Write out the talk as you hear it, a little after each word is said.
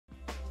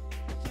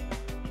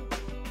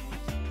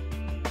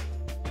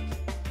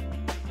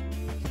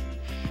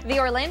The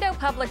Orlando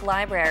Public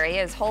Library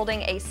is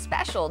holding a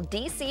special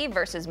DC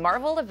versus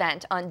Marvel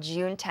event on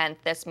June 10th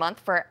this month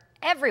for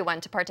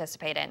everyone to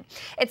participate in.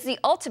 It's the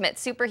ultimate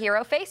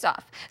superhero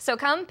face-off, so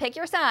come pick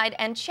your side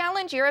and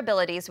challenge your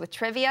abilities with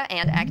trivia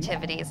and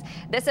activities.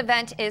 This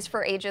event is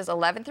for ages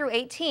 11 through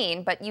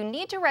 18, but you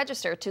need to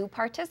register to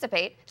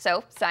participate,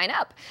 so sign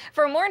up.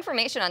 For more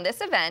information on this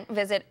event,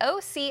 visit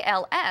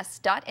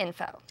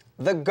ocls.info.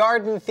 The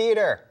Garden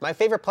Theater, my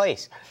favorite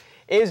place,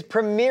 is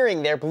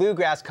premiering their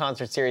Bluegrass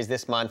concert series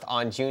this month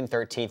on June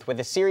 13th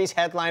with a series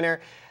headliner,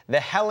 the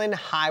Helen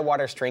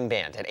Highwater String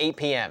Band at 8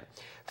 p.m.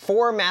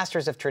 Four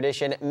masters of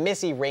tradition,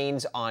 Missy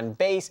Raines on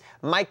bass,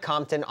 Mike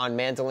Compton on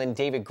mandolin,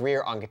 David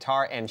Greer on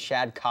guitar, and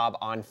Shad Cobb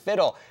on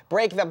fiddle,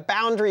 break the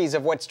boundaries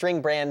of what string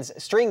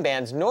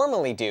bands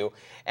normally do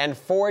and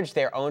forge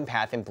their own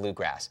path in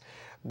bluegrass.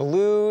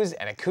 Blues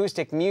and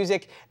acoustic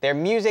music. Their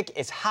music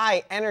is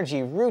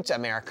high-energy roots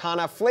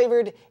Americana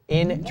flavored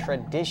in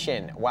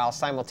tradition, while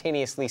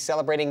simultaneously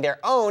celebrating their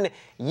own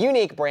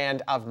unique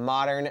brand of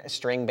modern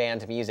string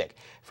band music.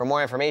 For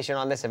more information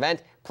on this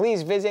event,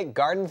 please visit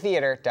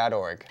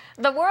gardentheater.org.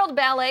 The World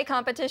Ballet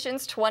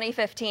Competition's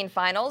 2015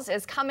 finals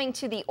is coming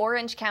to the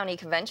Orange County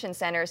Convention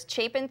Center's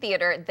Chapin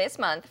Theater this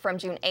month from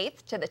June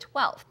 8th to the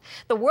 12th.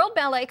 The World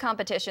Ballet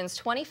Competition's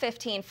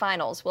 2015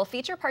 finals will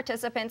feature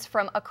participants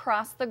from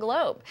across the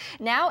globe.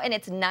 Now in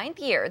its 9th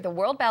year, the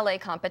World Ballet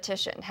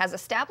Competition has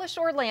established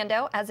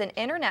Orlando as an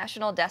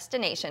international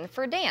destination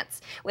for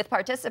dance, with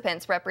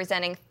participants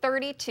representing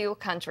 32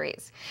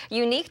 countries.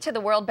 Unique to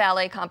the World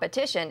Ballet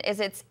Competition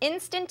is its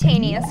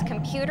instantaneous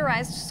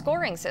computerized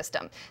scoring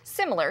system,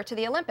 similar to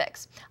the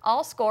Olympics.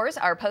 All scores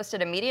are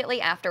posted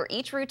immediately after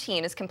each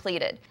routine is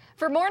completed.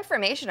 For more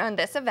information on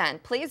this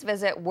event, please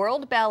visit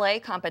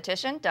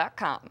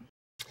worldballetcompetition.com.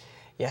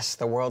 Yes,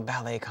 the World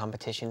Ballet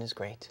Competition is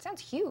great.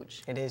 Sounds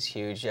huge. It is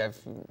huge. I've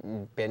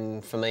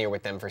been familiar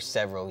with them for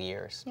several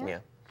years. Yeah.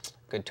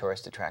 Good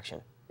tourist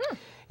attraction.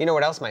 You know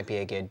what else might be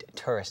a good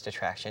tourist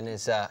attraction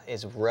is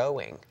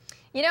rowing.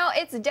 You know,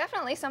 it's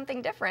definitely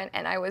something different,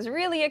 and I was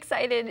really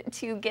excited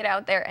to get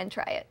out there and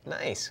try it.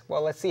 Nice.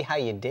 Well, let's see how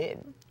you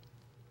did.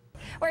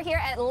 We're here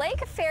at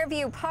Lake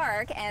Fairview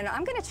Park, and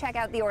I'm going to check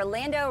out the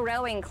Orlando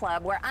Rowing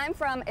Club. Where I'm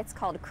from, it's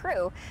called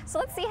Crew. So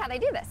let's see how they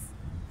do this.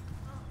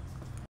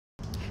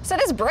 So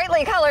this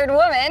brightly colored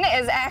woman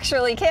is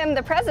actually Kim,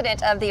 the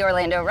president of the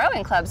Orlando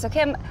Rowing Club. So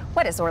Kim,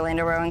 what is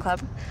Orlando Rowing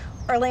Club?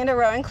 Orlando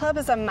Rowing Club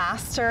is a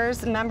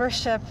master's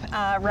membership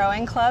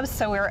rowing club,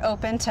 so we're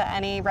open to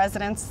any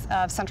residents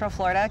of Central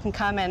Florida can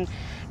come and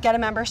get a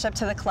membership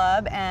to the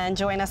club and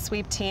join a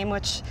sweep team,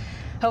 which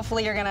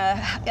hopefully you're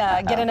gonna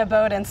get in a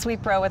boat and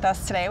sweep row with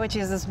us today, which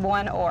uses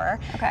one oar.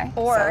 Okay.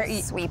 Or so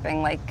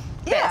sweeping like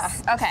yeah,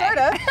 this. Okay. Sort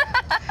of.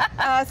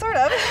 Sort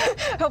of.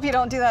 Hope you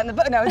don't do that in the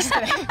boat. No, just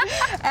kidding.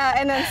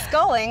 And then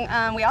sculling,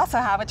 we also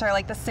have, which are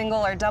like the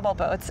single or double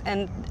boats,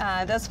 and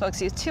those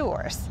folks use 2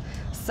 oars.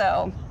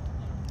 So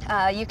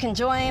you can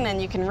join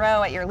and you can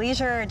row at your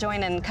leisure,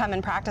 join and come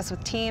and practice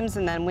with teams,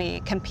 and then we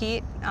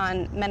compete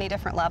on many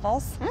different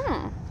levels.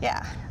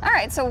 Yeah. All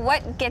right, so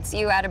what gets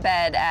you out of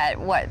bed at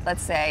what?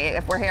 Let's say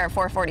if we're here at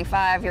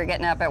 4:45, you're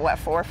getting up at what,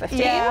 4:15?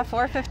 Yeah,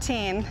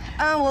 4:15.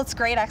 Well, it's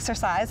great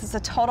exercise. It's a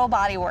total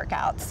body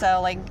workout.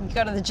 So like you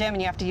go to the gym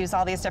and you have to use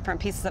all these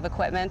different pieces of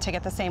equipment to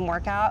get the same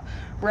workout.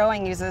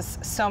 Rowing uses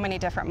so many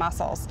different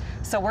muscles.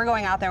 So we're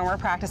going out there and we're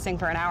practicing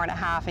for an hour and a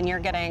half, and you're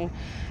getting,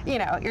 you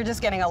know, you're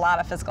just getting a lot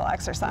of physical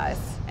exercise.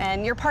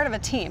 And you're part of a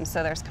team,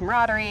 so there's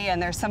camaraderie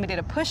and there's somebody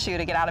to push you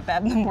to get out of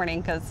bed in the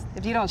morning, because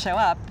if you don't show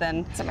up,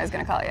 then somebody's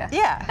gonna call you.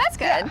 Yeah. That's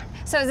good. Yeah.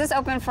 So is this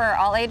open for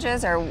all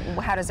ages, or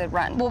how does it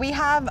run? Well, we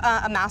have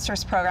a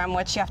master's program,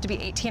 which you have to be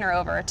 18 or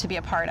over to be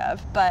a part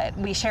of, but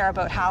we share a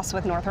boathouse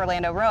with North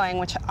Orlando Rowing,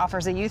 which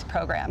offers a youth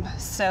program.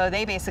 So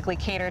they basically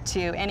cater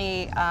to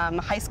any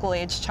high school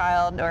age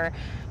child or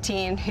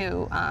teen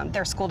who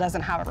their school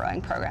doesn't have a rowing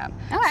program.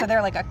 Okay. So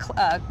they're like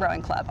a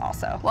rowing club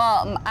also.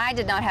 Well, I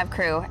did not have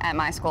Crew at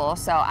my school,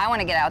 so I want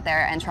to get out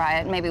there and try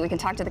it. Maybe we can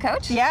talk to the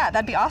coach? Yeah,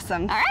 that'd be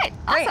awesome. All right,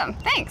 Great. Awesome,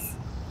 thanks.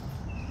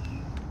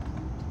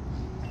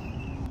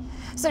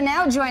 So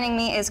now joining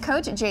me is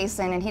Coach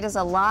Jason, and he does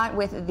a lot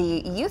with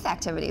the youth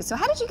activities. So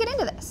how did you get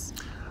into this?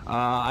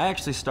 I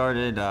actually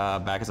started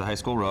back as a high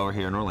school rower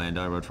here in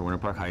Orlando. I rowed for Winter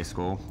Park High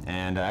School,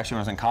 and actually when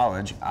I was in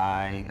college,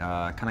 I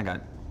kind of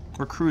got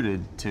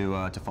recruited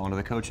to fall into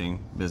the coaching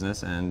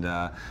business, and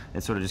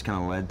it sort of just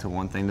kind of led to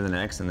one thing to the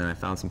next, and then I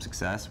found some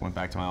success, went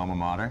back to my alma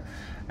mater,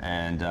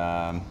 and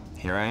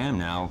here I am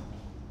now,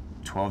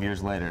 12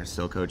 years later,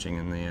 still coaching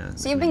in the...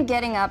 So you've been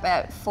getting up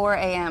at 4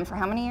 a.m. for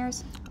how many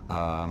years?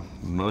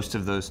 Most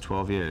of those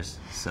 12 years,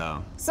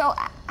 so. So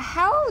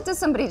how does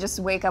somebody just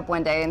wake up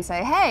one day and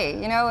say,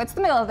 hey, you know, it's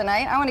the middle of the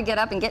night, I want to get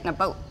up and get in a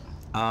boat?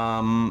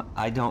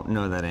 I don't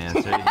know that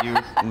answer.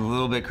 You're a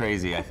little bit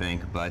crazy, I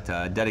think, but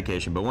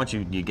dedication. But once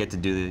you get to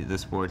do the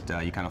sport,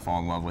 you kind of fall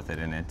in love with it,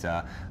 and it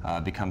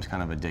becomes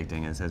kind of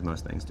addicting, as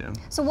most things do.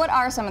 So what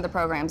are some of the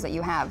programs that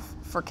you have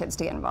for kids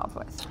to get involved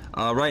with?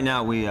 Right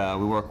now, we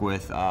work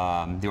with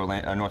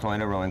the North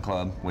Orlando Rowing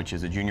Club, which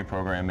is a junior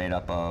program made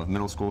up of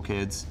middle school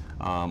kids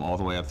all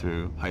the way up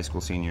through high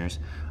school seniors,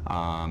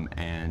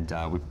 and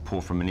we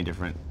pull from many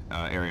different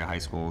area high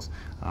schools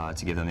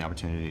to give them the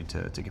opportunity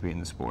to compete in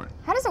the sport.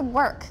 How does it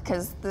work?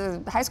 Because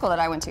the high school that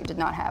I went to did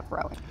not have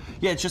rowing.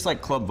 Yeah, it's just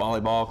like club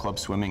volleyball, club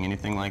swimming,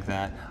 anything like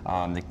that.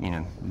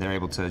 They're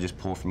able to just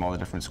pull from all the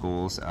different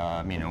schools. We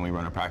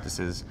run our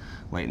practices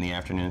late in the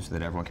afternoon so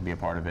that everyone can be a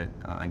part of it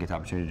and get the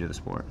opportunity to do the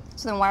sport.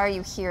 So then why are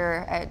you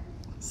here at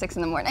 6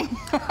 in the morning?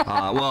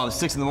 Well,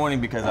 6 in the morning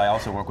because I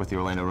also work with the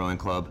Orlando Rowing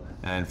Club,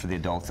 and for the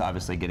adults,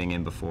 obviously getting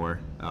in before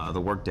the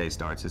work day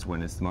starts is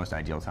when it's the most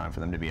ideal time for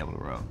them to be able to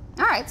row.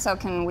 All right, so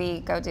can we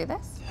go do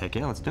this? Heck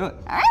yeah, let's do it.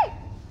 All right.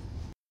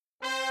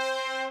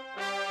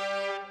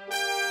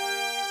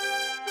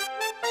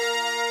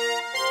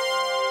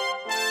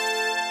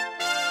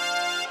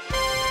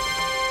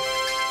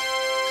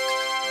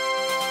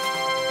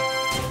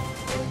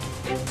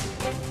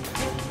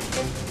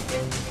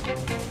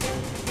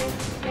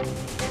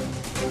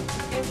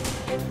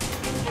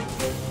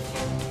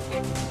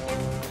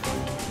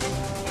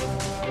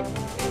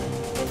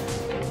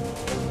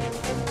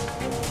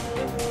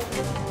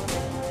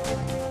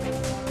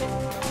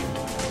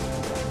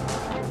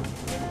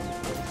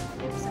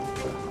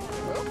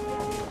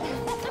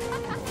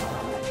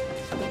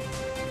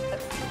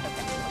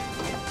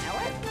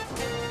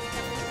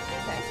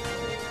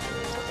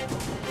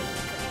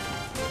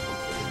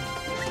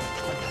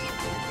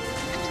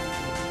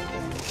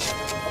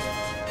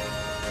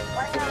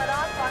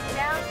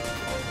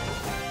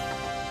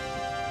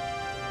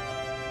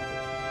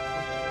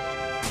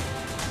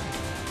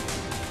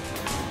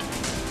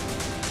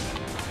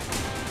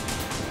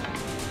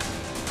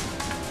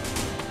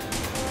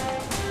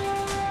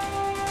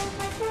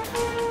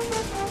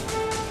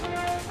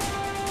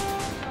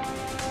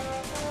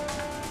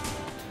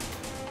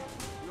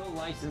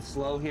 Nice and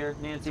slow here,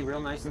 Nancy, real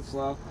nice and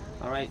slow.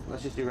 All right,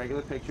 let's just do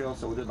regular pitch drill.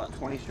 So we'll do about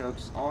 20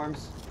 strokes.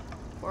 Arms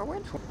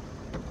Forward.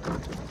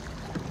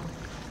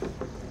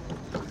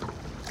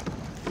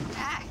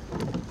 Ah.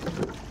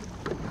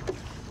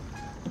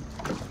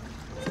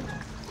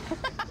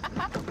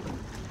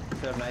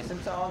 So nice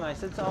and tall,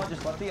 nice and tall.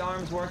 Just let the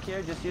arms work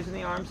here. Just using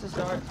the arms to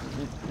start.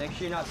 Make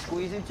sure you're not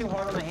squeezing too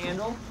hard on the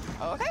handle.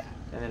 Okay.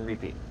 And then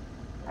repeat.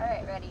 All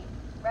right, ready.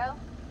 Row.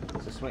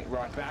 So swing,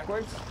 rock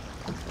backwards.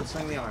 And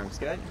swing the arms.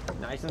 Good.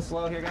 Nice and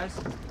slow here, guys.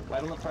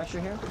 Light on the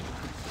pressure here.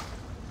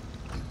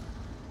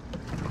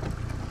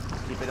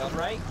 Keep it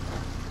upright.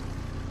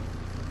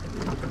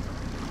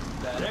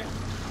 Better.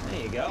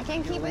 There you go. I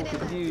can't keep You're a it little in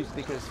confused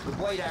because the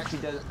blade actually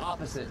does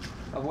opposite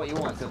of what you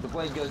want. So if the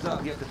blade goes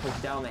up, you have to push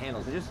down the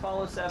handle. So just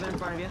follow 7 in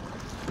front of you.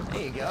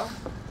 There you go.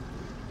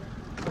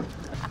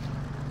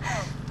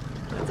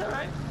 That's all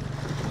right.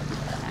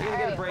 You're gonna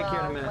get a break here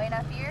in a minute. Wait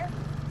up here.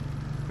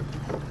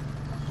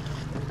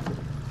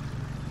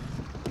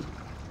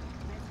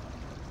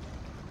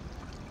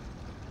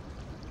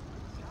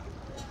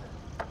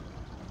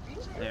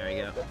 There we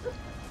go.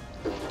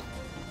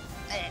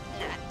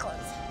 Not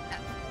close.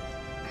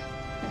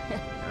 All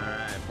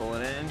right, pull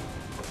it in.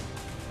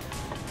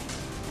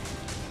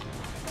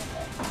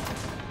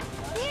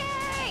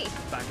 Yay!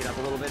 Back it up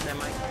a little bit there,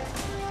 Mike.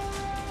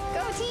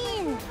 Go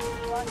team!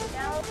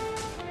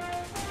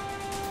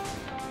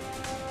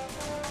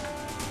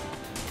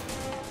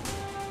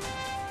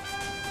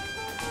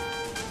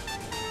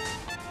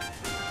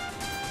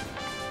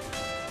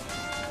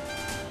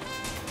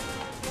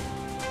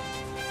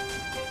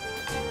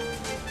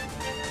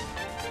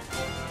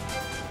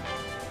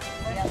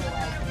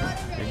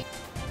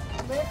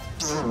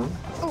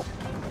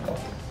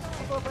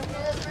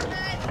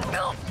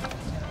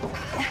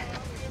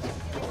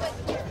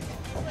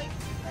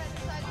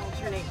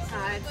 Alternate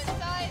sides.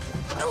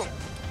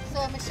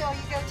 So Michelle,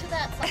 you go to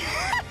that side.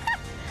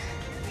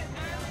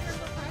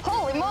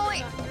 Holy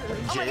moly!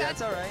 Jay,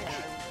 that's all right.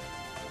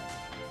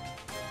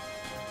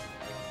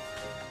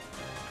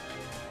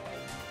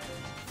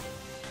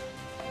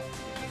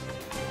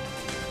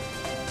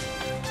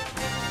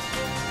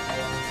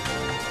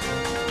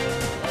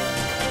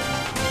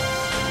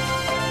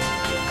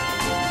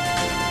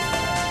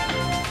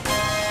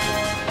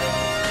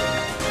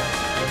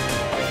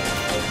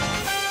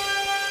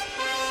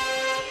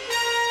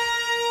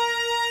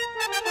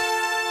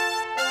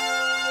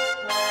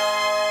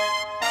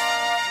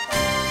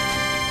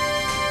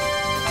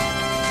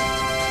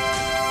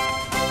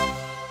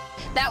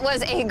 That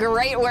was a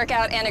great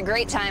workout and a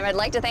great time. I'd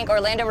like to thank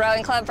Orlando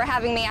Rowing Club for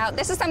having me out.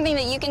 This is something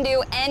that you can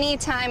do any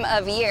time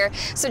of year,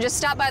 so just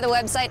stop by the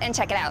website and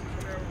check it out.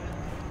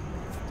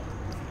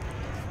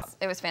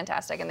 It was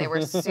fantastic, and they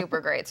were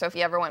super great. So if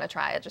you ever want to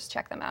try it, just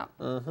check them out.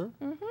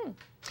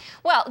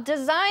 Well,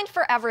 designed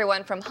for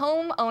everyone from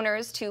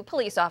homeowners to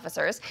police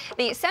officers,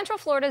 the Central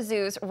Florida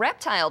Zoo's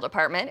Reptile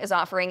Department is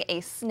offering a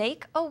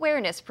snake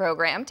awareness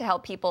program to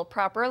help people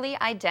properly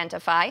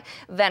identify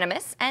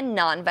venomous and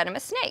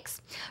non-venomous snakes.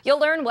 You'll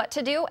learn what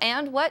to do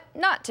and what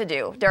not to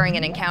do during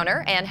an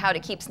encounter, and how to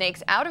keep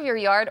snakes out of your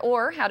yard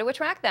or how to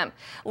attract them.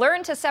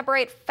 Learn to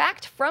separate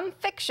fact from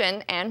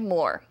fiction and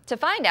more. To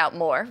find out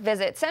more,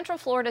 visit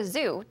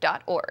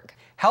centralfloridazoo.org.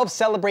 Help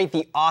celebrate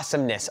the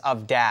awesomeness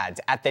of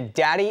dads at the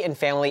Daddy and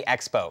Family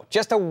Expo,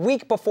 just a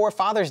week before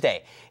Father's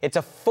Day. It's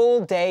a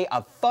full day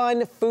of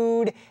fun,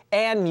 food,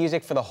 and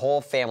music for the whole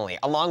family,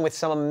 along with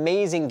some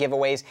amazing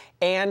giveaways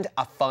and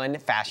a fun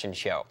fashion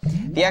show.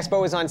 The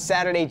expo is on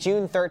Saturday,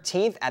 June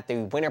 13th at the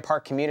Winter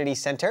Park Community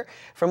Center.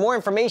 For more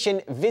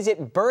information,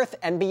 visit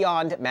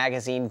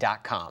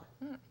birthandbeyondmagazine.com.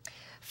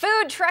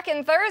 Food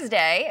Truckin'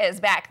 Thursday is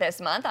back this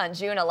month on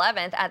June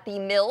 11th at the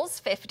Mills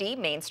 50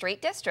 Main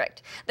Street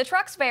District. The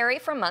trucks vary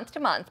from month to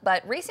month,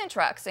 but recent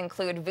trucks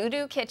include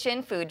Voodoo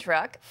Kitchen Food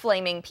Truck,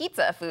 Flaming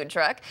Pizza Food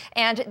Truck,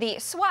 and the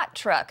SWAT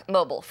Truck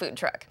Mobile Food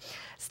Truck.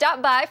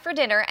 Stop by for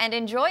dinner and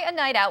enjoy a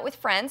night out with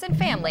friends and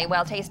family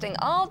while tasting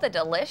all the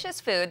delicious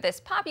food this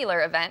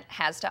popular event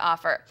has to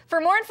offer. For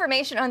more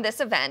information on this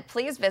event,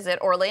 please visit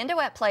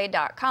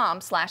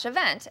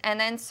orlandoatplay.com/event and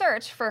then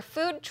search for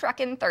Food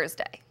Truckin'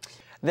 Thursday.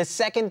 The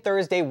second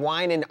Thursday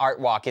Wine and Art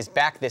Walk is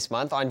back this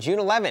month on June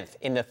 11th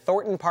in the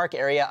Thornton Park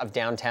area of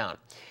downtown.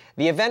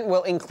 The event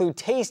will include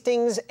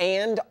tastings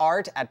and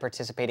art at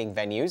participating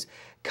venues.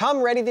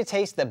 Come ready to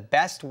taste the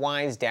best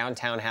wines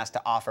downtown has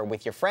to offer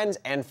with your friends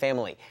and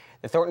family.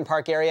 The Thornton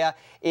Park area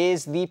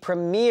is the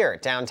premier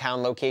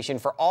downtown location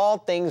for all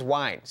things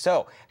wine.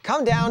 So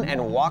come down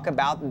and walk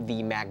about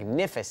the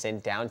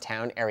magnificent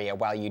downtown area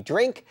while you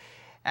drink.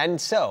 And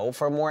so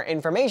for more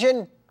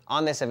information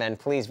on this event,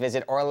 please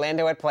visit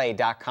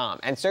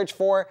orlandoatplay.com and search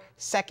for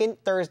Second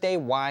Thursday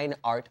Wine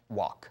Art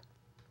Walk.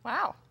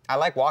 Wow. I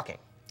like walking.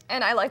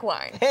 And I like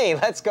wine. Hey,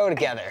 let's go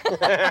together.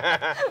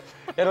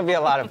 It'll be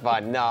a lot of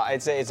fun. No,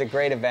 it's a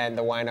great event,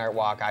 the Wine Art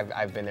Walk.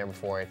 I've been there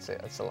before. It's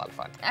a lot of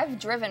fun. I've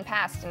driven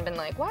past and been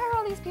like, why are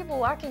all these people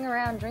walking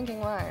around drinking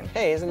wine?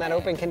 Hey, isn't that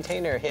open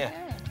container? Yeah.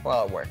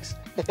 Well, it works.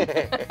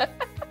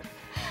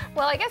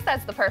 Well, I guess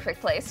that's the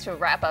perfect place to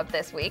wrap up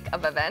this week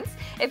of events.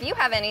 If you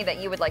have any that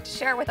you would like to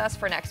share with us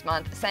for next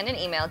month, send an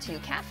email to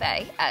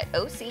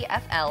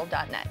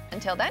cafe@ocfl.net.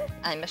 Until then,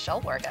 I'm Michelle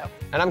Wargo.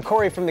 And I'm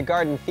Corey from the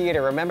Garden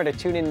Theater. Remember to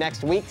tune in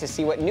next week to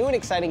see what new and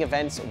exciting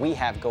events we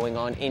have going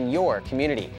on in your community.